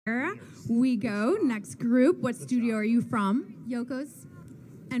Here we go. Next group. What studio are you from? Yoko's.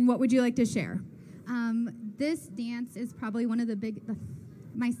 And what would you like to share? This dance is probably one of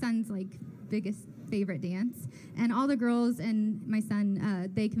my son's biggest favorite dance, and all the girls and my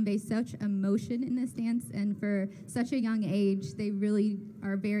son, they convey such emotion in this dance, and for such a young age, they really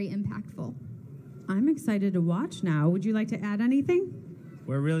are very impactful. I'm excited to watch now. Would you like to add anything?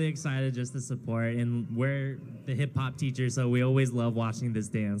 We're really excited just to support, and we're the hip-hop teachers, so we always love watching this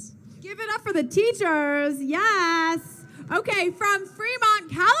dance. Give it up for the teachers. Yes. Okay, from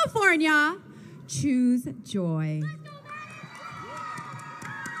Fremont, California, choose joy.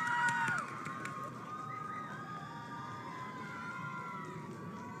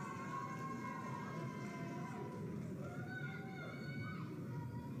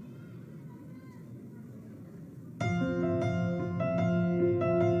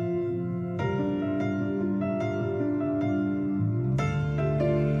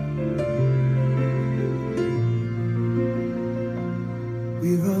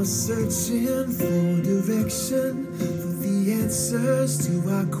 We're all searching for direction, for the answers to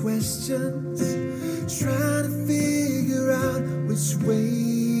our questions, trying to figure out which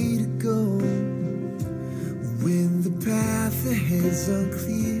way to go. When the path ahead's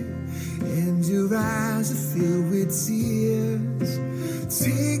unclear and your eyes are filled with tears,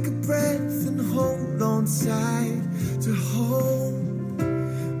 take a breath and hold on tight to hope.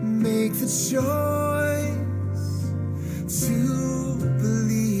 Make the choice to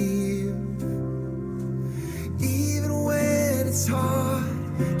believe, even when it's hard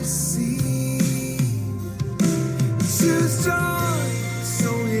to see. Choose joy so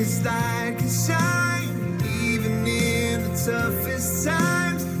His light can shine, even in the toughest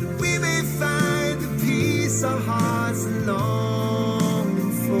times. We may find the peace our hearts are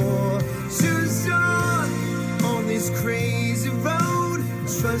longing for. Choose joy on this crazy road.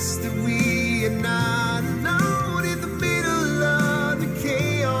 Trust that we are not alone in the middle of the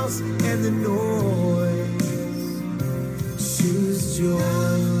chaos and the noise. Choose joy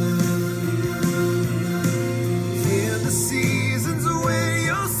in the seasons when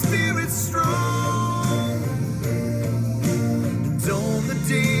your spirit's strong, and on the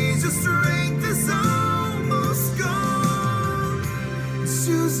days your strength is almost gone.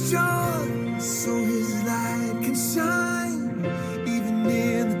 Choose joy so His light can shine, even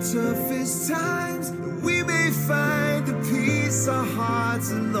in the toughest times. We may find the peace our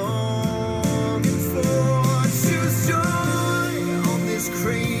hearts are longing for. Choose joy on this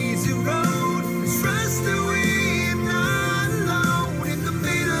crazy road. Trust that we are not alone in the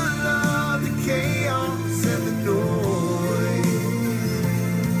middle of the chaos and the noise.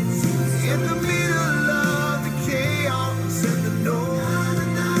 In the middle of the chaos and the noise.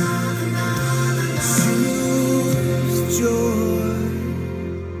 Choose joy.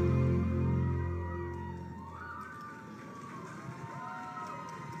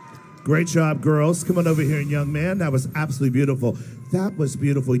 Great job, girls. Come on over here, young man. That was absolutely beautiful. That was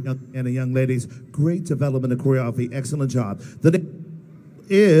beautiful, young men and young ladies. Great development of choreography. Excellent job. The name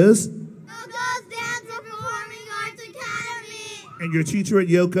is Yoko's Dance and Performing Arts Academy. And your teacher at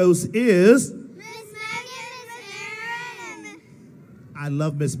Yoko's is? Miss Megan, Miss Erin. I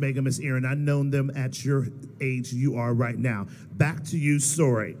love Miss Megan, Miss Erin. I've known them at your age you are right now. Back to you,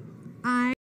 Sori.